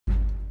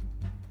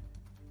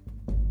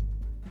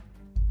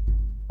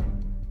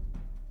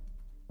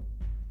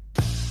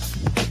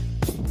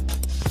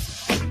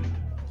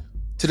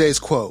Today's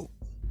quote: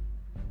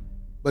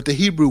 "But the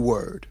Hebrew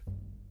word,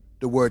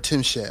 the word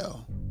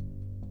timshel,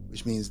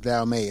 which means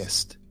thou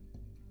mayest,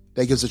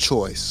 that gives a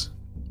choice.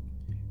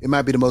 It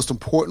might be the most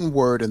important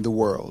word in the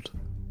world.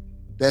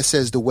 That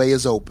says the way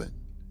is open.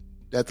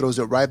 That throws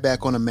it right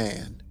back on a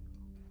man.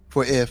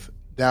 For if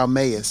thou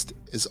mayest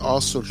is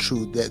also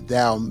true that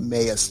thou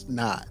mayest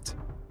not."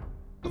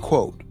 A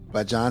quote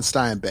by John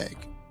Steinbeck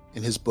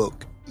in his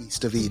book,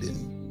 East of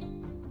Eden.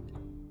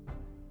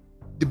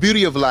 The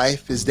beauty of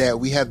life is that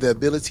we have the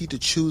ability to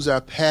choose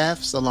our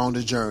paths along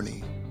the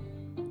journey.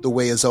 The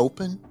way is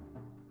open.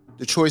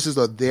 The choices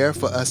are there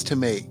for us to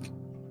make.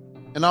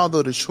 And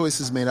although the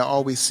choices may not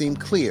always seem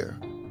clear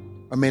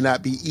or may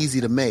not be easy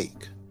to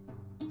make,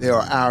 they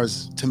are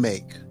ours to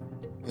make.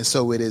 And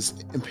so it is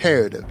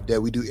imperative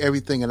that we do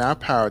everything in our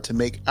power to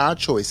make our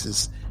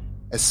choices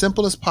as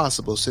simple as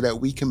possible so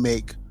that we can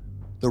make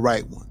the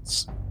right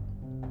ones.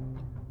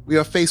 We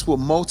are faced with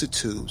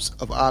multitudes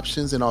of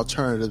options and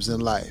alternatives in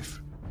life,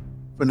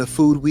 from the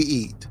food we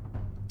eat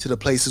to the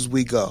places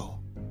we go,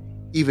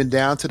 even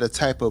down to the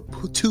type of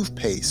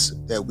toothpaste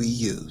that we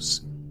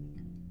use.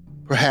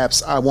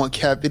 Perhaps I want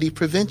cavity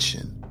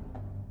prevention,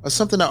 or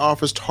something that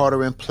offers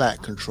tartar and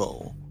plaque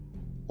control,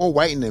 or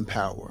whitening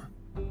power,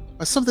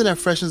 or something that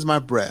freshens my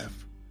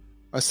breath,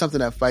 or something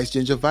that fights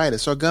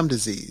gingivitis or gum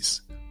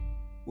disease.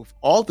 With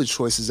all the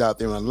choices out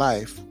there in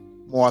life,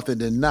 more often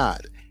than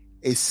not,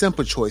 a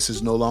simple choice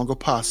is no longer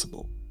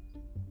possible.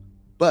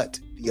 But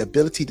the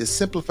ability to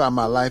simplify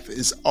my life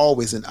is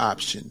always an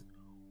option,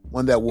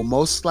 one that will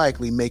most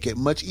likely make it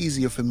much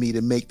easier for me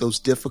to make those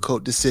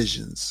difficult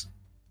decisions.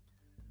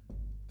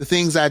 The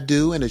things I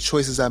do and the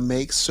choices I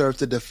make serve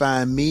to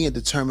define me and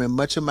determine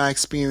much of my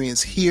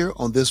experience here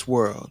on this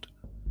world.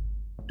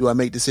 Do I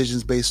make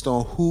decisions based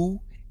on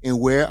who and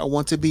where I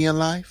want to be in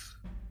life?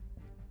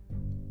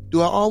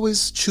 Do I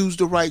always choose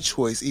the right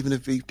choice even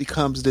if it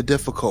becomes the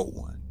difficult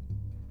one?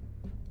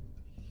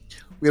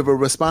 We have a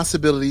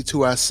responsibility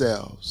to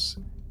ourselves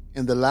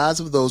and the lives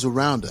of those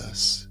around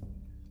us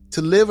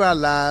to live our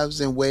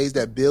lives in ways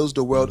that builds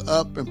the world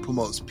up and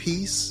promotes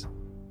peace,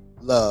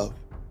 love,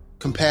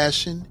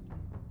 compassion,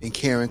 and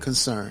care and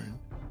concern.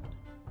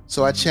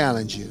 So I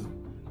challenge you,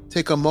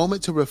 take a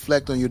moment to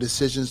reflect on your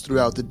decisions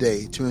throughout the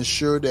day to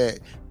ensure that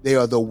they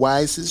are the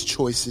wisest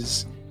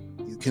choices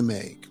you can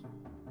make.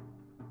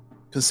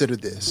 Consider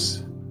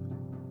this.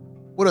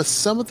 What are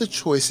some of the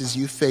choices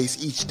you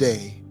face each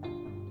day?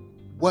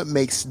 What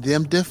makes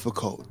them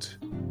difficult?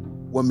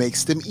 What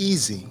makes them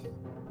easy?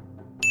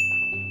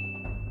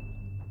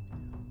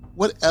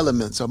 What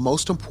elements are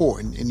most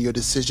important in your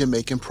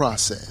decision-making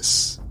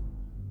process?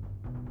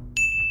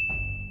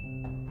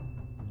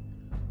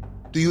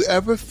 Do you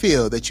ever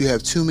feel that you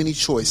have too many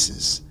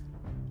choices?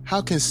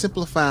 How can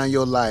simplifying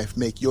your life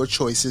make your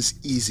choices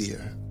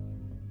easier?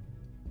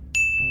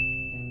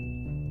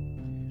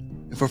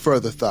 And for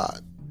further thought,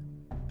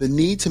 the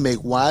need to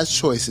make wise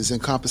choices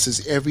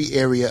encompasses every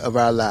area of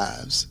our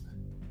lives.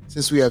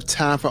 Since we have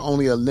time for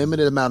only a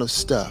limited amount of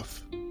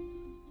stuff,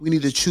 we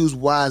need to choose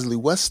wisely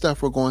what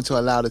stuff we're going to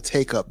allow to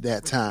take up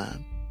that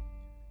time.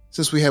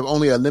 Since we have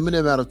only a limited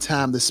amount of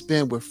time to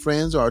spend with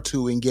friends or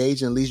to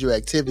engage in leisure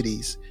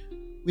activities,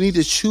 we need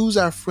to choose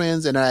our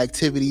friends and our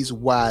activities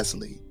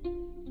wisely.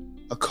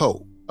 A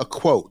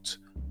quote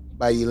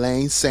by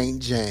Elaine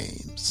St.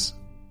 James.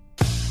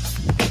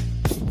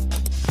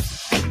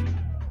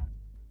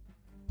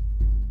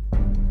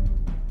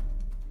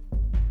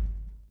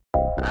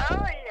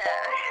 Oh, yeah.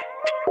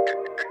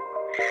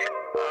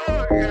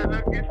 Oh, yeah.